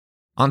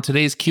On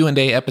today's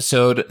Q&A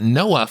episode,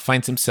 Noah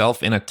finds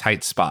himself in a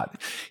tight spot.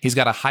 He's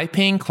got a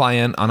high-paying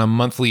client on a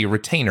monthly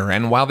retainer,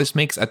 and while this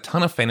makes a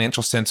ton of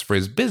financial sense for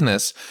his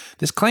business,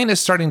 this client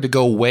is starting to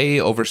go way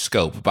over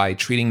scope by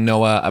treating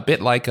Noah a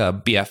bit like a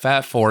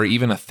BFF or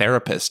even a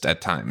therapist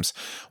at times.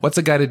 What's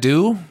a guy to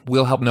do?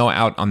 We'll help Noah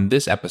out on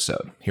this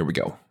episode. Here we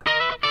go.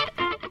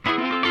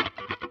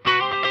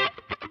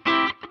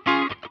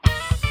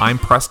 I'm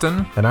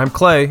Preston. And I'm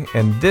Clay,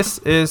 and this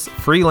is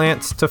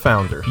Freelance to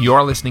Founder.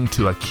 You're listening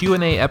to a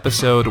Q&A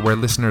episode where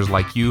listeners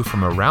like you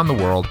from around the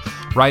world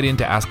write in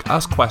to ask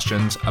us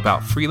questions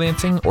about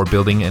freelancing or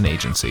building an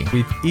agency.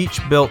 We've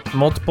each built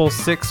multiple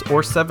 6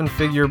 or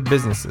 7-figure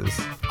businesses.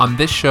 On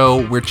this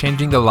show, we're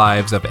changing the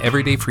lives of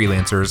everyday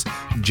freelancers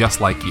just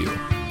like you.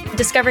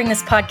 Discovering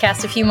this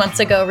podcast a few months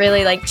ago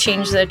really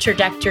changed the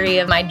trajectory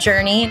of my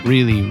journey.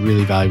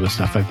 Really valuable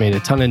stuff. I've made a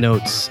ton of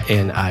notes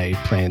and I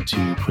plan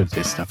to put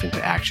this stuff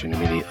into action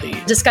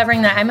immediately.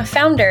 Discovering that I'm a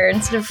founder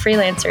instead of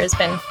freelancer has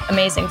been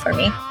amazing for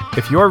me.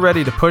 If you're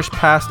ready to push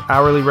past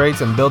hourly rates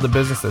and build a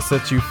business that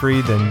sets you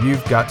free, then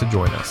you've got to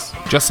join us.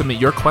 Just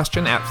submit your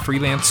question at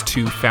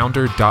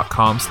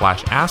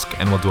freelancetofounder.com/ask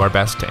and we'll do our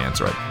best to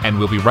answer it. And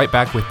we'll be right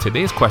back with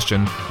today's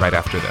question right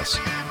after this.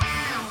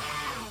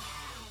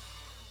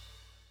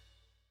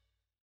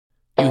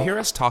 You hear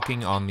us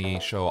talking on the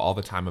show all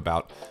the time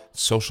about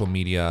social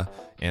media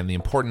and the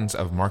importance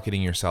of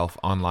marketing yourself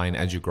online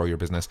as you grow your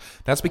business.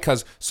 That's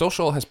because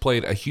social has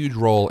played a huge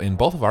role in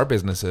both of our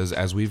businesses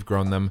as we've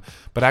grown them,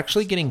 but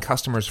actually getting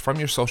customers from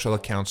your social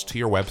accounts to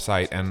your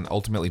website and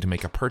ultimately to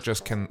make a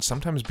purchase can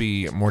sometimes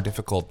be more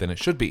difficult than it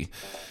should be.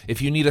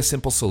 If you need a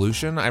simple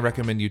solution, I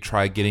recommend you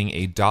try getting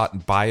a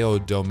 .bio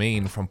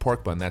domain from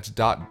Porkbun. That's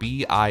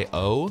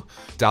 .bio.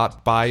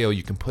 .bio.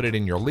 You can put it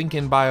in your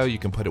LinkedIn bio. You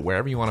can put it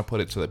wherever you want to put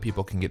it so that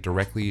people can get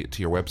directly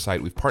to your website.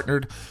 We've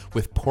partnered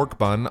with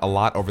Porkbun a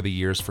lot over the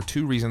years for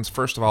 2 reasons.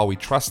 First of all, we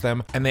trust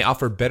them, and they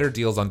offer better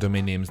deals on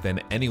domain names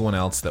than anyone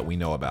else that we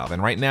know about.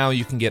 And right now,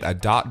 you can get a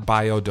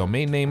 .bio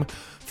domain name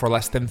for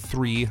less than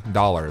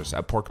 $3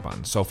 at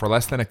Porkbun. So for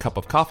less than a cup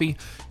of coffee,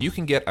 you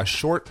can get a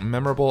short,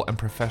 memorable, and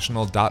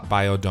professional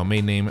 .bio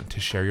domain name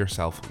to share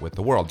yourself with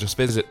the world. Just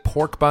visit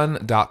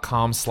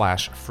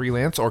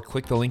porkbun.com/freelance or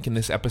click the link in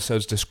this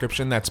episode's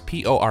description. That's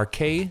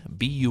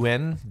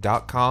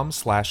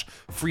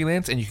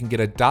porkbun.com/freelance, and you can get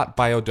a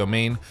 .bio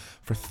domain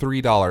for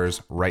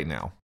 $3 right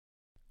now.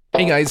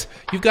 Hey guys,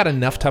 you've got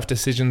enough tough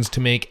decisions to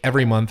make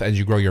every month as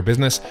you grow your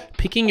business.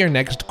 Picking your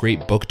next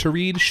great book to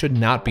read should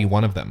not be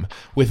one of them.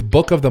 With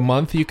Book of the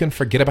Month, you can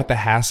forget about the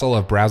hassle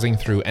of browsing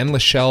through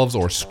endless shelves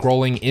or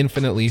scrolling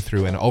infinitely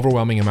through an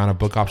overwhelming amount of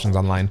book options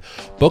online.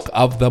 Book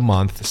of the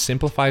Month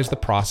simplifies the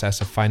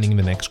process of finding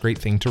the next great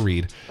thing to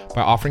read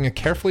by offering a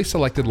carefully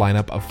selected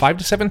lineup of 5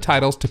 to 7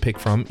 titles to pick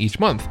from each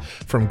month,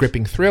 from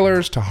gripping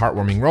thrillers to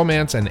heartwarming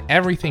romance and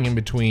everything in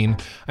between.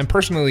 I'm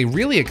personally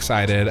really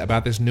excited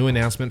about this new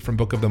announcement from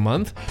Book of the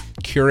Month,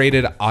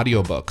 curated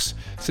audiobooks.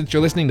 Since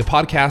you're listening to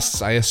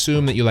podcasts, I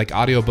assume that you like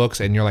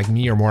audiobooks and you're like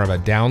me, you're more of a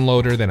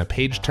downloader than a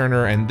page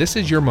turner, and this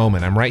is your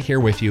moment. I'm right here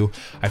with you.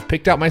 I've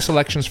picked out my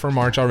selections for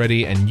March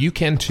already, and you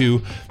can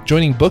too.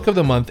 Joining Book of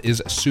the Month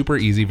is super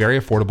easy, very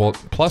affordable.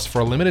 Plus,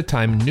 for a limited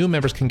time, new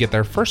members can get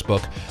their first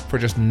book for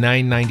just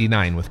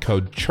 $9.99 with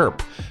code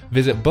CHIRP.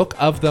 Visit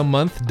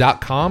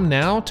bookofthemonth.com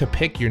now to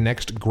pick your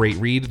next great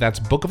read. That's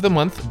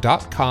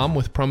bookofthemonth.com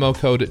with promo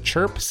code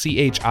CHIRP,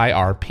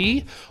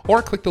 CHIRP,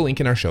 or click the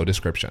link in our show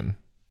description.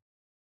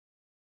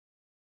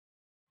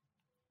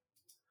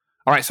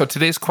 All right, so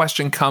today's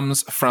question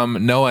comes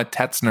from Noah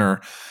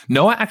Tetzner.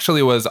 Noah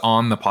actually was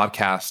on the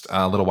podcast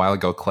a little while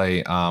ago,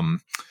 Clay. I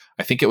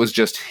think it was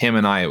just him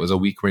and I. It was a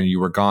week when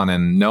you were gone,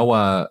 and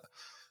Noah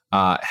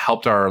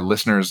helped our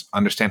listeners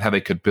understand how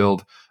they could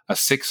build a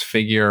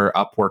 6-figure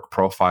Upwork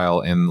profile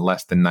in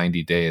less than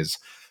 90 days.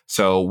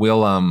 So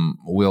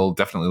we'll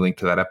definitely link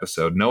to that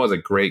episode. Noah's a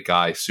great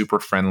guy, super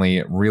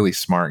friendly, really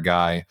smart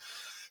guy.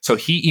 So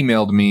he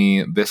emailed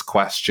me this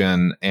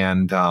question,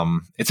 and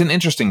it's an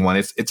interesting one.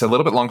 It's a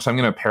little bit long, so I'm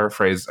going to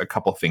paraphrase a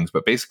couple things.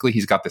 But basically,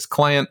 he's got this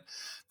client,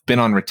 been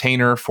on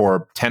retainer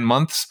for 10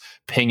 months,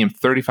 paying him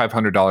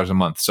 $3,500 a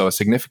month. So a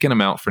significant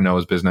amount for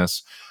Noah's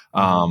business.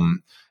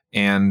 And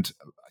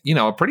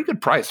a pretty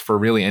good price for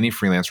really any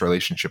freelance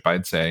relationship,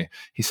 I'd say.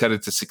 He said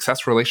it's a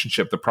success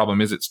relationship. The problem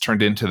is it's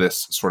turned into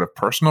this sort of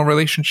personal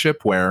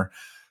relationship where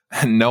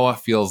Noah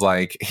feels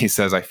like, he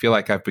says, I feel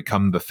like I've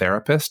become the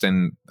therapist,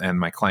 and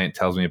my client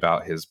tells me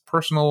about his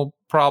personal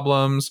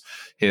problems,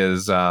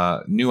 his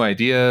new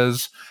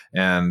ideas,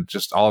 and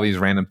just all these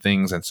random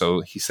things. And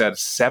so he said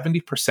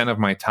 70% of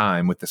my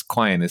time with this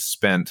client is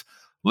spent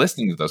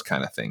listening to those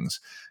kind of things.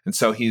 And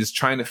so he's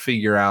trying to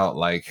figure out,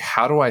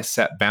 how do I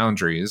set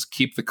boundaries,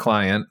 keep the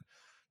client,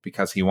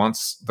 because he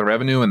wants the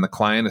revenue and the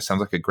client. It sounds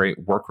like a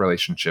great work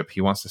relationship.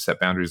 He wants to set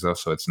boundaries, though,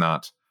 so it's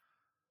not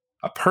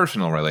a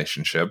personal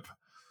relationship.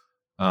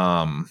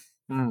 I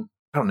don't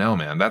know,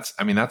 man. That's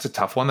a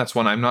tough one. That's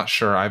one I'm not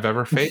sure I've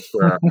ever faced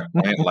where a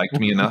client liked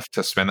me enough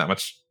to spend that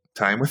much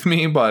time with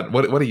me. But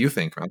what do you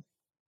think, man?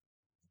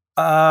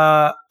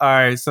 All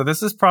right. So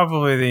this is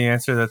probably the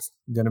answer that's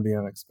going to be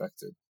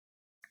unexpected.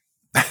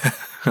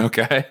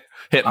 Okay.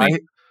 Hit me.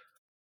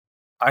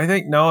 I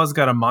think Noah's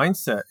got a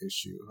mindset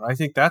issue. I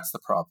think that's the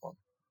problem.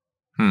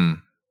 Hmm.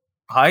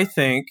 I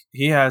think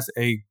he has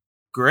a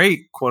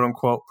great quote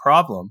unquote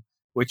problem,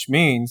 which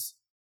means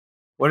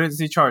what does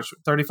he charge?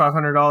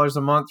 $3,500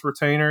 a month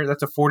retainer.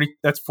 That's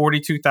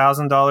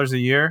 $42,000 a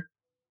year,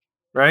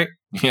 right?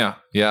 Yeah.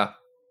 Yeah.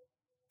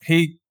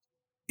 He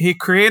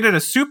created a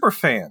super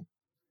fan.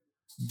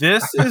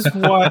 This is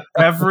what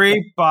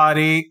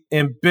everybody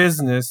in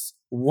business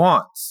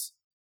wants.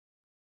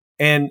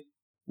 And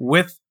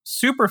with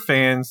super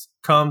fans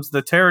comes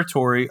the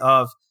territory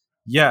of,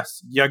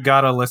 yes, you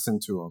gotta listen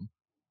to them.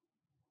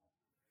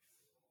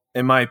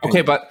 In my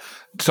opinion.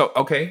 So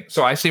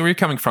I see where you're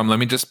coming from.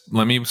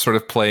 Let me sort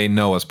of play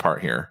Noah's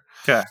part here.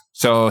 Okay.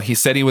 So he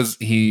said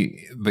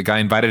the guy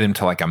invited him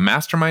to like a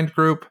mastermind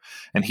group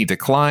and he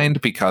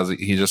declined because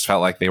he just felt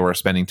like they were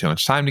spending too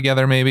much time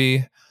together,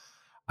 maybe.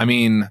 I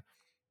mean,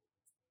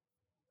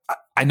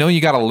 I know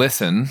you got to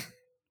listen,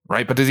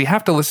 right? But does he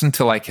have to listen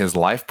to like his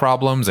life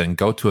problems and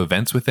go to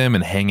events with him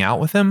and hang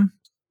out with him?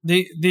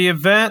 The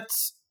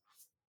events,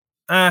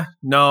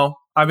 no.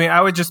 I mean,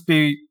 I would just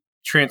be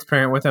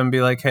transparent with him and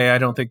be like, hey, I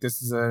don't think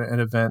this is an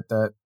event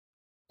that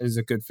is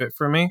a good fit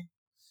for me.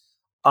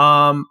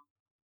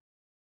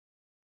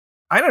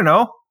 I don't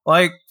know.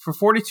 Like for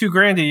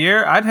 $42,000 a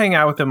year, I'd hang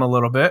out with him a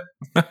little bit.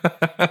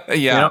 Yeah.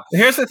 You know?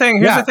 Here's the thing.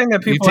 Here's the thing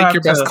that people you take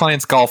your best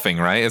clients golfing,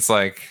 right? It's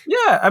like,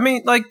 yeah. I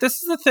mean, like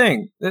this is the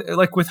thing.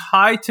 Like with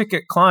high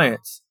ticket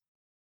clients,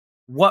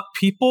 what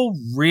people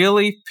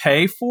really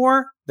pay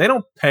for, they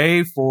don't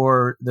pay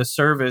for the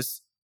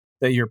service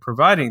that you're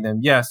providing them.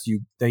 Yes,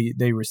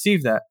 they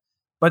receive that,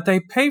 but they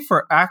pay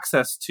for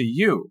access to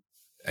you.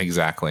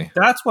 Exactly.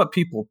 That's what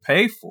people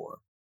pay for.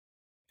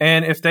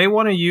 And if they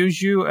want to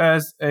use you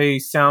as a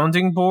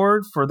sounding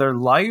board for their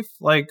life,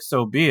 like,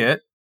 so be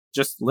it.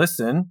 Just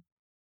listen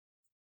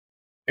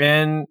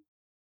and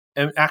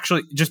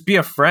actually just be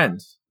a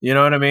friend. You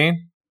know what I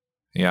mean?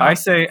 Yeah. I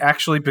say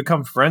actually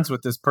become friends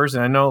with this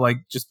person. I know, like,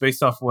 just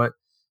based off what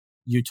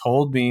you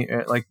told me,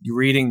 like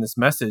reading this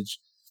message,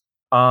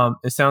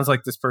 it sounds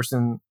like this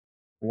person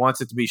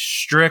wants it to be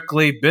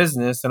strictly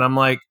business. And I'm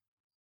like,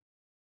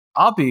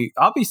 I'll be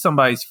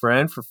somebody's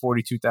friend for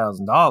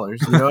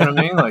 $42,000. You know what I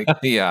mean? Like,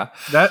 yeah.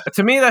 That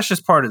to me, that's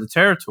just part of the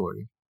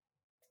territory.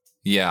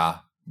 Yeah,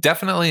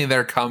 definitely.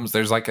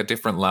 There's like a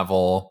different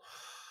level.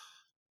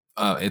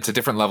 It's a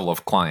different level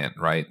of client,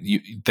 right?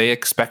 They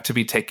expect to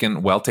be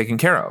taken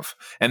care of,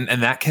 and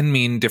that can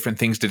mean different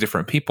things to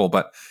different people.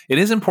 But it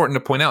is important to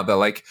point out that,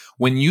 like,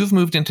 when you've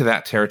moved into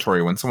that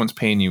territory, when someone's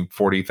paying you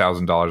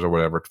 $40,000 or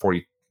whatever,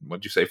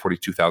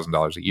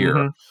 $42,000 a year.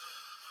 Mm-hmm.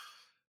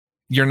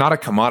 You're not a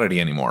commodity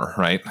anymore,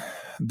 right?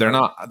 They're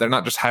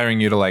not just hiring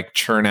you to like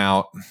churn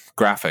out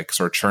graphics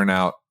or churn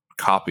out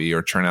copy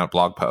or churn out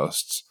blog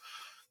posts.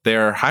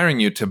 They're hiring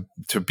you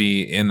to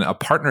be in a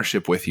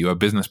partnership with you, a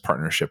business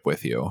partnership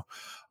with you.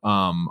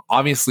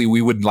 Obviously,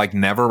 we would like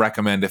never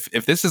recommend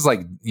if this is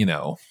like, you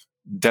know,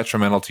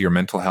 detrimental to your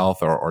mental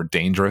health or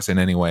dangerous in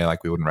any way,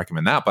 like we wouldn't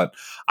recommend that. But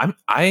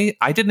I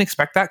didn't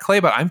expect that,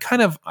 Clay, but I'm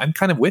kind of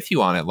with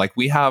you on it. Like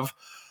we have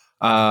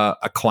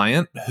a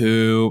client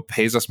who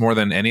pays us more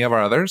than any of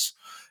our others,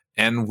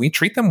 and we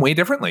treat them way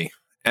differently.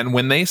 And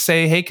when they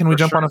say, hey, can we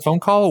jump on a phone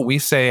call? We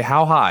say,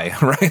 how high,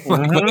 right? Mm-hmm.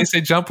 Like when they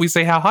say jump, we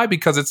say how high,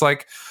 because it's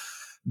like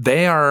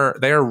they are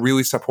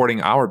really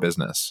supporting our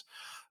business.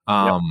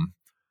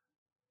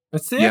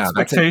 It's the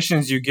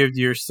expectations you give to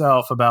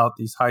yourself about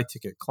these high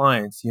ticket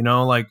clients, you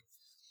know, like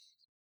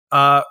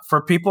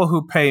for people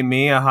who pay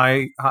me a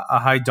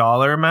high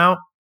dollar amount,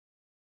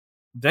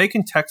 they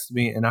can text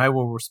me and I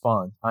will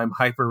respond. I'm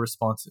hyper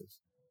responsive.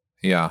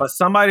 Yeah. But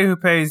somebody who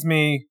pays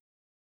me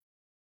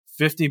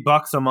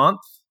 $50 a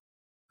month,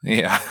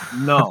 yeah,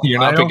 no, you're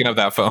not picking up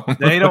that phone.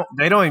 They don't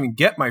even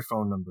get my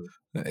phone number.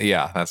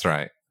 Yeah, that's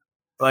right.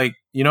 Like,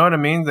 you know what I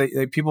mean?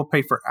 They people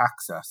pay for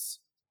access.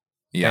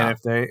 Yeah. And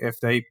if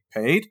they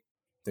paid,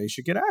 they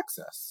should get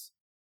access.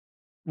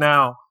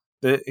 Now,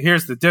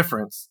 here's the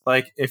difference.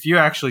 Like, if you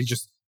actually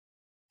just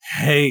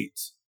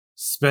hate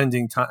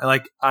spending time,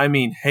 like, I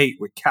mean hate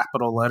with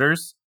capital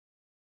letters,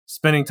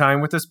 spending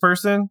time with this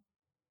person,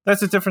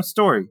 that's a different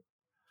story.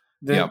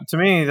 Then to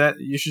me, that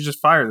you should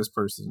just fire this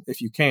person if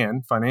you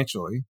can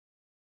financially.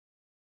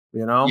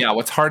 You know? Yeah,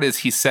 what's hard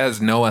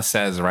is Noah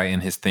says right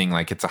in his thing,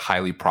 like it's a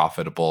highly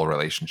profitable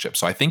relationship.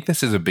 So I think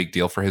this is a big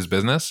deal for his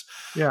business.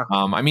 Yeah.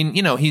 I mean,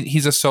 you know,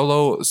 he's a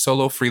solo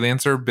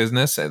freelancer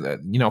business.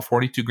 You know,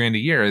 $42,000 a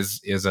year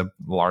is a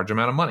large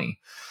amount of money.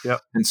 Yeah.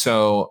 And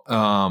so,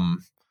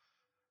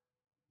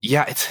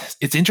 yeah,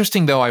 it's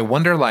interesting though. I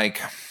wonder, like,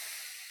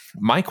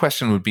 my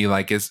question would be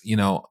like,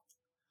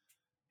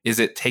 is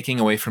it taking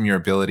away from your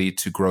ability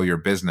to grow your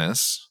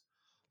business?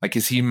 Like,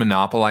 is he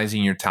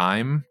monopolizing your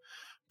time?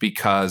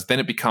 Because then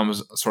it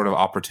becomes sort of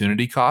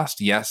opportunity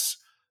cost. Yes,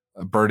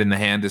 a bird in the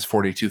hand is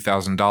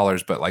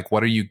 $42,000, but like,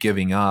 what are you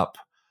giving up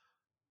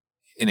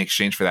in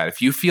exchange for that.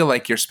 If you feel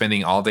like you're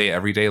spending all day,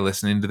 every day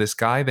listening to this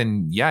guy,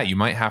 then yeah, you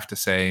might have to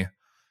say,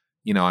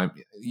 you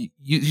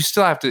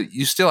still have to,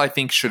 I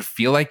think, should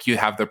feel like you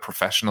have the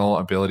professional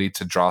ability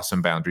to draw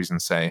some boundaries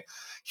and say,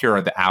 here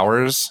are the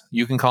hours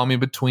you can call me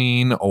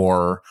between,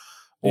 or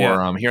here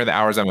are the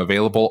hours I'm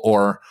available,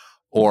 or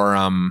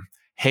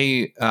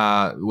hey,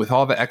 with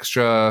all the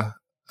extra,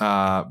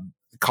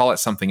 call it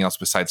something else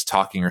besides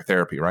talking or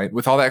therapy, right?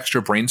 With all the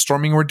extra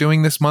brainstorming we're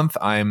doing this month,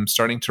 I'm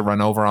starting to run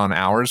over on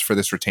hours for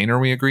this retainer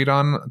we agreed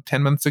on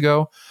 10 months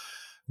ago.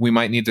 We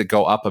might need to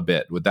go up a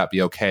bit. Would that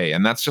be okay?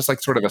 And that's just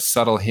like sort of a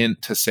subtle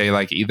hint to say,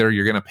 like, either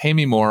you're going to pay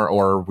me more,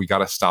 or we got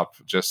to stop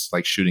just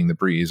like shooting the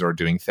breeze or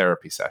doing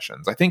therapy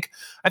sessions. I think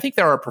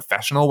there are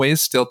professional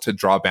ways still to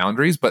draw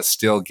boundaries, but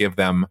still give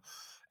them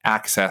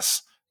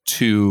access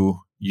to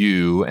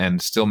you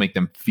and still make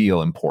them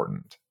feel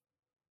important.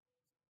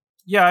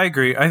 Yeah, I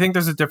agree. I think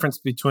there's a difference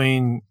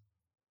between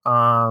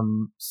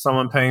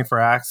someone paying for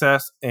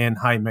access and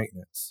high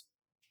maintenance.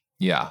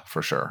 Yeah,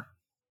 for sure.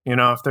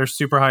 If there's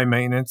super high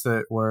maintenance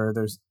where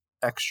there's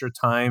extra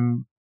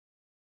time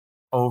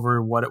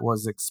over what it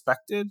was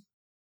expected.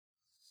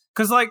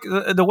 Because like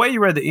the way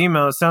you read the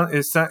email,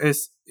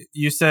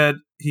 you said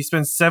he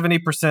spends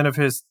 70% of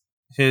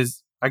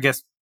his I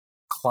guess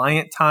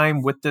client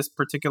time with this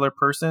particular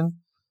person.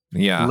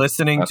 Yeah,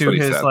 listening to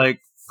his like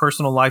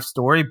personal life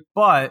story,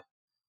 but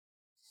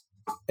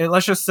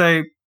let's just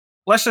say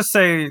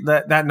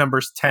that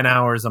number's 10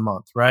 hours a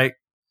month, right?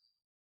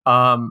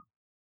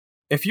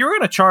 If you're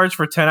going to charge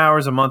for 10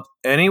 hours a month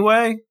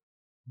anyway,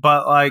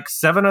 but like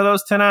 7 of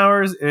those 10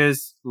 hours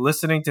is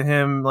listening to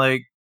him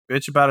like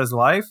bitch about his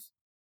life,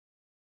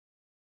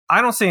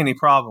 I don't see any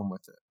problem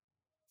with it,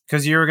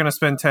 because you're going to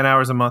spend 10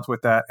 hours a month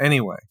with that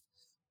anyway.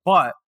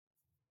 But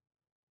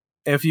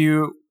if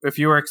you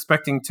were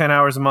expecting 10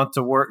 hours a month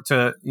to work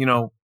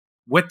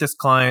with this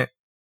client,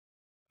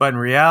 but in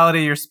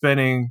reality you're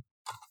spending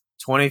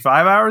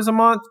 25 hours a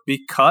month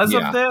because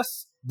of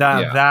this,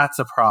 that's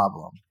a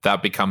problem.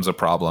 That becomes a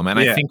problem. And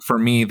I think for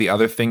me, the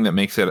other thing that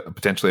makes it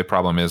potentially a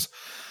problem is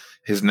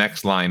his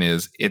next line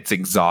is, it's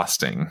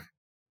exhausting.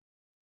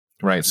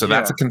 Right. So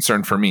that's a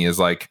concern for me, is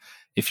like,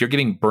 if you're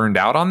getting burned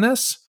out on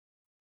this,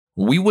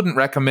 we wouldn't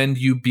recommend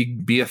you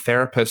be a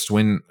therapist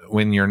when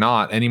you're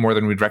not, any more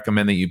than we'd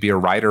recommend that you be a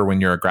writer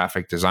when you're a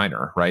graphic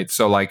designer. Right.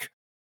 So like,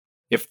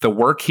 if the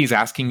work he's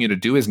asking you to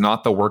do is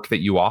not the work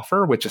that you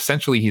offer, which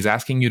essentially he's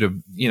asking you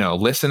to,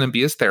 listen and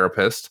be his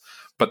therapist,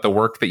 but the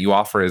work that you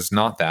offer is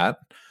not that,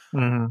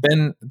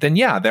 then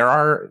yeah,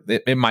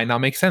 it might not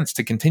make sense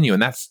to continue.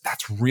 And that's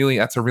a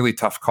really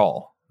tough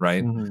call,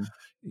 right? Mm-hmm.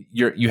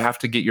 You have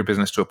to get your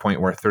business to a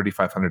point where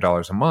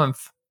 $3,500 a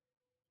month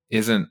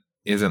isn't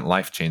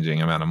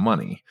life-changing amount of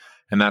money.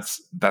 And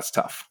that's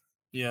tough.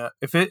 Yeah.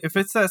 If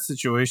it's that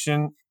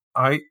situation,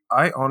 I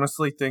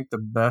honestly think the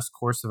best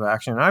course of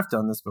action, and I've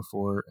done this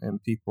before,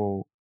 and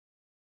people,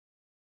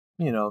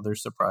 they're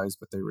surprised,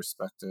 but they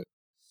respect it,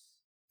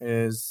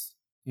 is,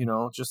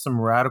 just some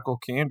radical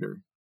candor.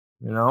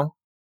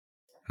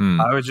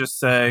 I would just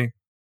say,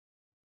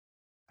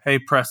 hey,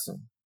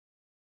 Preston,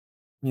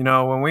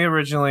 when we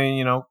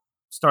originally,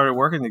 started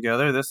working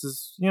together, this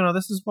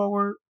is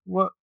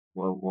what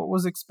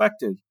was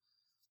expected.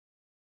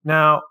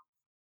 Now,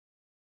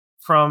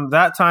 from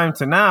that time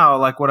to now,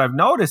 like, what I've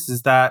noticed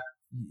is that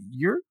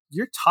you're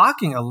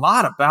talking a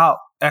lot about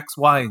X,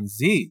 Y, and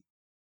Z.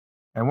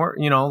 And we're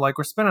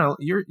spending,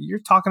 you're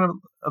talking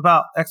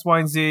about X, Y,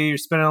 and Z. You're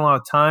spending a lot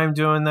of time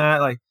doing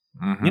that. Like,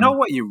 you know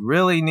what you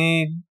really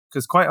need?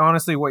 Because quite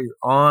honestly, what you're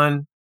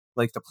on,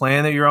 like the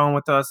plan that you're on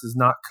with us, is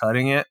not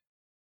cutting it.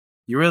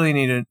 You really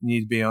need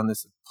to be on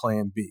this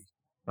plan B,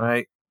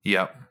 right?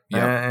 Yep.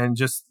 And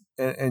just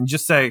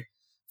say,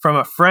 from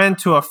a friend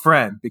to a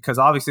friend, because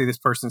obviously this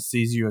person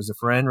sees you as a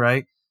friend,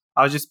 right?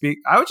 I would just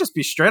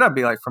be straight up,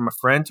 be like, from a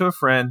friend to a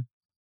friend,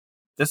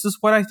 this is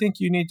what I think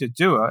you need to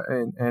do.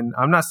 And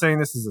I'm not saying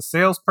this is a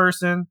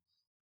salesperson.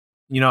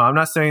 I'm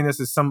not saying this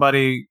is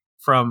somebody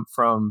from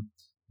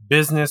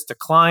business to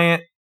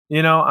client.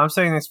 I'm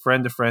saying this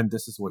friend to friend,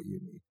 this is what you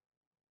need.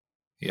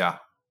 Yeah.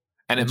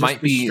 And it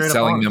might be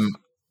selling them.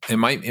 It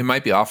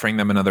might be offering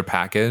them another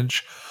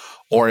package,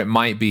 or it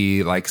might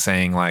be like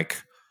saying like,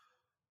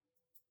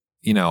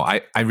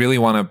 I really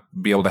want to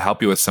be able to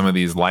help you with some of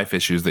these life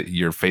issues that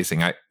you're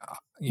facing.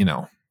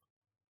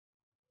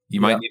 You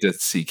might need to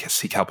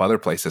seek help other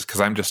places, because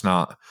I'm just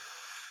not,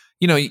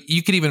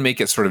 you could even make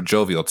it sort of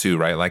jovial too,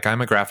 right? Like, I'm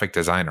a graphic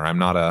designer. I'm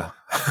not a,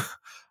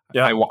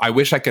 I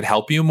wish I could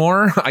help you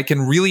more. I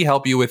can really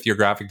help you with your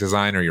graphic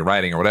design or your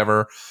writing or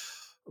whatever,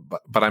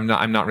 but I'm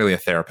not really a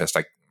therapist.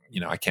 I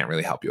can't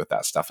really help you with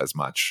that stuff as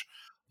much.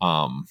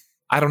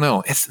 I don't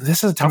know. This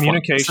is a tough one.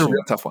 It's a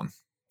real tough one.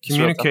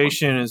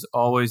 Communication is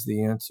always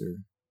the answer.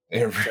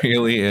 It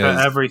really is.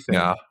 Everything.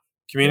 Yeah.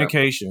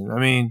 Communication. Yeah. I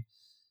mean,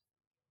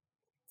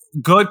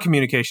 good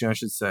communication, I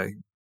should say.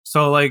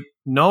 So like,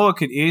 Noah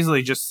could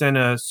easily just send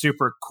a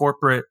super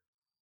corporate,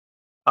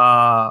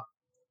 that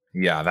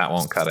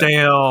won't cut it.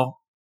 Stale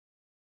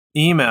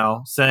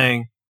email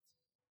saying,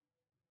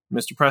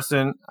 Mr.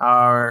 Preston,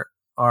 our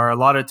our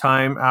allotted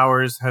time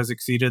hours has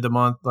exceeded the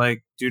month.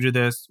 Like, due to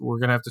this, we're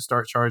going to have to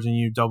start charging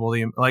you double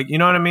the, like, you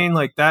know what I mean?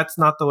 Like, that's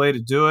not the way to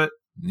do it.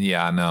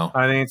 Yeah, no.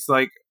 I think it's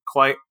like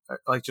quite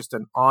like just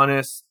an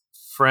honest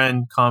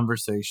friend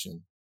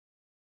conversation.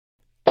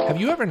 Have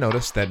you ever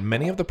noticed that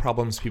many of the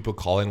problems people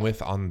call in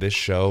with on this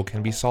show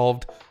can be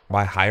solved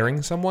by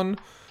hiring someone?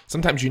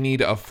 Sometimes you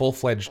need a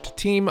full-fledged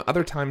team,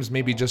 other times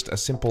maybe just a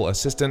simple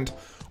assistant,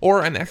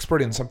 or an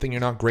expert in something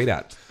you're not great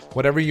at.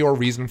 Whatever your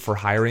reason for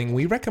hiring,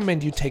 we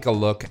recommend you take a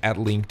look at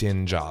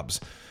LinkedIn Jobs.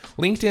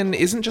 LinkedIn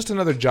isn't just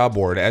another job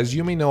board. As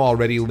you may know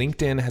already,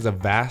 LinkedIn has a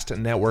vast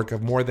network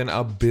of more than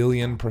 1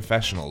 billion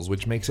professionals,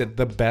 which makes it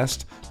the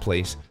best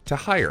place to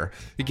hire.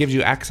 It gives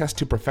you access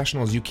to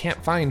professionals you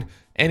can't find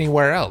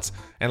anywhere else.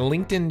 And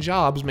LinkedIn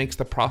Jobs makes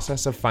the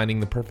process of finding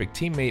the perfect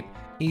teammate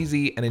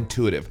easy and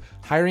intuitive.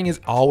 Hiring is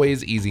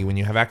always easy when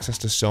you have access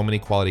to so many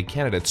quality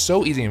candidates.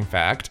 So easy, in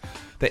fact,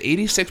 that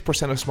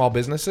 86% of small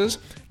businesses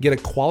get a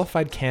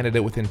qualified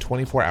candidate within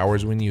 24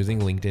 hours when using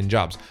LinkedIn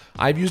Jobs.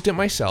 I've used it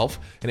myself,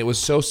 and it was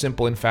so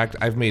simple. In fact,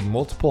 I've made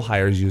multiple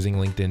hires using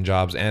LinkedIn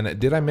Jobs. And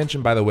did I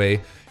mention, by the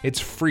way,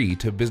 it's free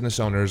to business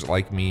owners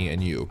like me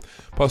and you.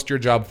 Post your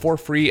job for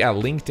free at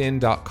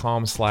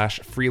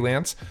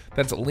linkedin.com/freelance.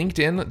 That's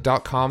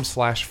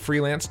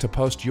linkedin.com/freelance to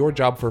post your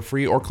job for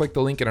free, or click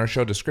the link in our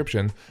show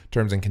description.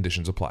 Terms and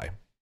conditions apply.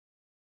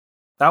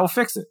 That will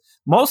fix it.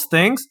 Most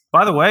things,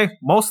 by the way,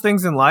 most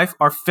things in life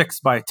are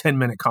fixed by a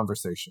 10-minute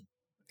conversation.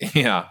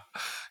 Yeah.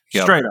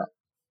 Yep. Straight up.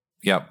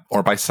 Yep.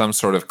 Or by some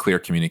sort of clear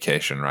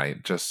communication,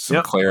 right? Just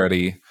some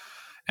clarity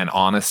and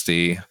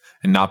honesty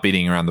and not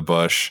beating around the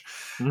bush.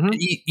 Mm-hmm.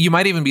 You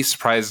might even be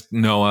surprised,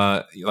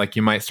 Noah, like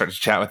you might start to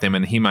chat with him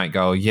and he might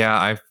go,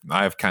 yeah,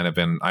 I've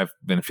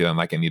been feeling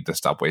like I need to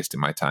stop wasting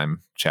my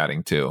time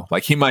chatting too.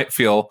 Like he might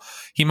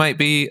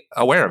be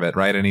aware of it,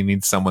 right? And he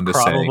needs someone to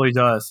Probably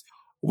does.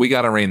 We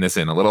got to rein this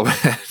in a little bit.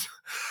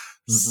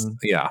 Mm-hmm.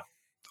 Yeah.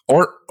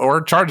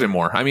 Or charge him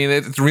more. I mean,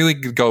 it's really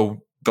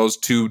go those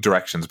two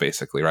directions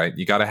basically, right?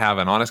 You got to have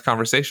an honest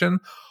conversation,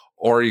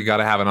 or you got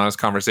to have an honest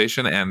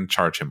conversation and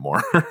charge him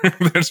more.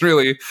 There's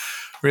really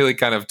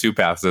kind of two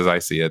paths as I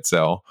see it.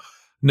 So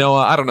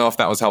Noah, I don't know if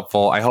that was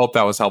helpful. I hope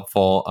that was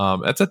helpful.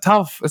 It's a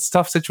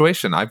tough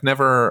situation. I've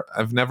never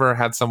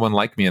had someone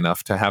like me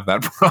enough to have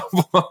that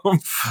problem.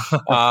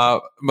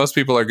 Most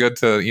people are good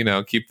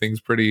to, keep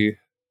things pretty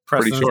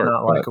short.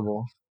 Not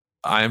likable.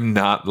 I'm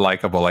not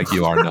likable like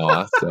you are,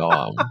 Noah.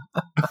 So,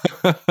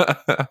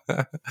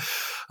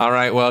 all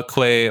right. Well,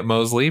 Clay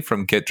Mosley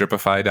from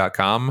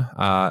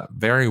getdripify.com.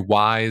 Very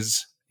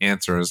wise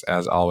answers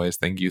as always.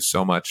 Thank you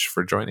so much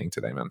for joining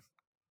today, man.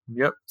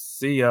 Yep.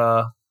 See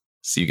ya.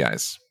 See you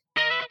guys.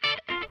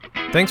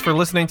 Thanks for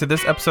listening to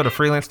this episode of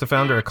Freelance to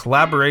Founder, a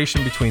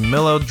collaboration between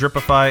Millo,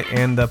 Dripify,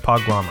 and the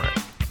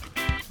Podglomerate.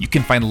 You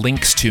can find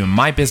links to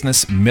my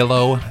business,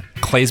 Millo,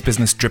 Clay's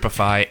business,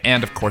 Dripify,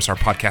 and of course our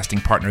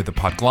podcasting partner, the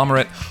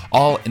Podglomerate,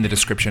 all in the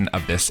description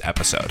of this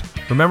episode.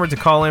 Remember to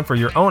call in for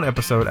your own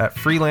episode at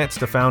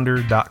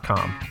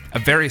freelancetofounder.com. A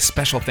very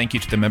special thank you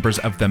to the members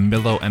of the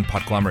Millo and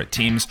Podglomerate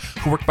teams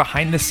who work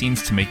behind the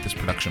scenes to make this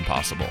production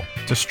possible.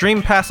 To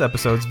stream past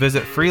episodes,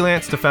 visit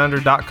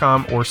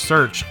freelancetofounder.com or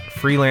search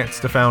Freelance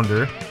to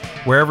Founder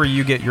wherever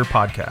you get your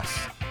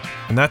podcasts.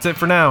 And that's it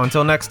for now.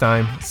 Until next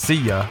time, see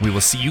ya. We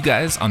will see you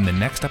guys on the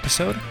next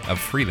episode of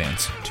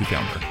Freelance to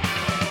Founder.